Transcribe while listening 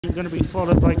Going to be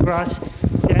followed by Grass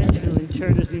Jet, who in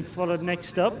turn has been followed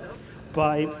next up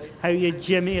by How You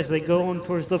Jimmy as they go on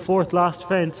towards the fourth last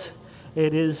fence.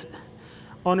 It is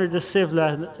Honor de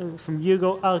Sivla from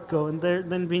Hugo, Alko, and they're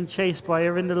then being chased by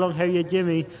Erin along How You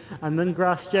Jimmy, and then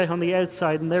Grass Jet on the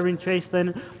outside, and they're being chased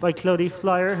then by Clody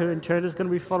Flyer, who in turn is going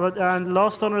to be followed and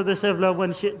lost Honor de Sivla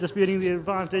when disputing the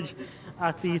advantage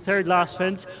at the third last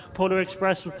fence. Polar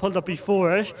Express was pulled up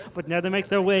before it, but now they make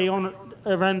their way on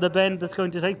around the bend that's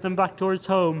going to take them back towards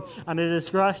home, and it is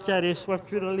Grass Jet who swept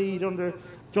through the lead under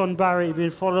John Barry, being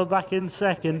followed back in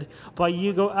second by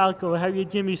Hugo, Alko. How You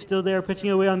Jimmy still there pitching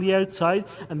away on the outside,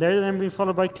 and they're then being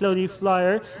followed by Clody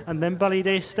Flyer and then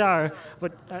Ballyday Star,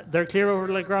 but they're clear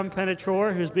over Le Grand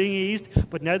Penetror, who's being eased,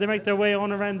 but now they make their way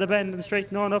on around the bend and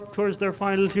straighten on up towards their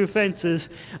final two fences,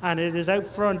 and it is out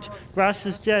front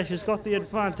Grass's Jet who's got the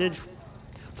advantage.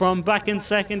 From back in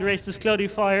second races Clody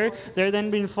Fire. They're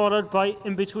then being followed by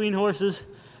In Between Horses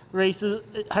races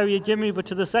How You Jimmy, but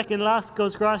to the second last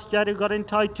goes Grass Jet, who got in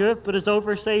tight to it but is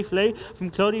over safely.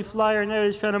 From Clody Flyer now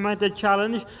is trying to mount a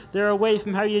challenge. They're away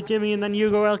from How You Jimmy and then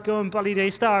Hugo, Alko and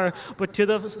Ballyday Star, but to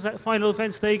the final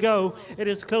fence they go. It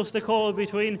is close to call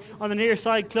between, on the near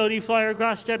side, Clody Flyer.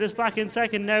 Grass Jet is back in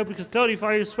second now because Clody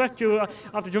Flyer swept through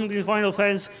after jumping the final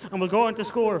fence and will go on to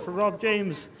score for Rob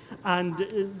James,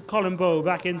 and Colin Bowe.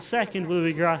 Back in second will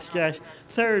be Grass Jet.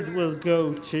 Third will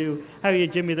go to How You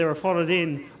Jimmy. They were followed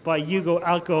in by Hugo,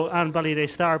 Alko and Ballyday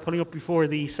Star. Pulling up before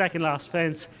the second last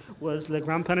fence was Le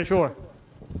Grand Penetror.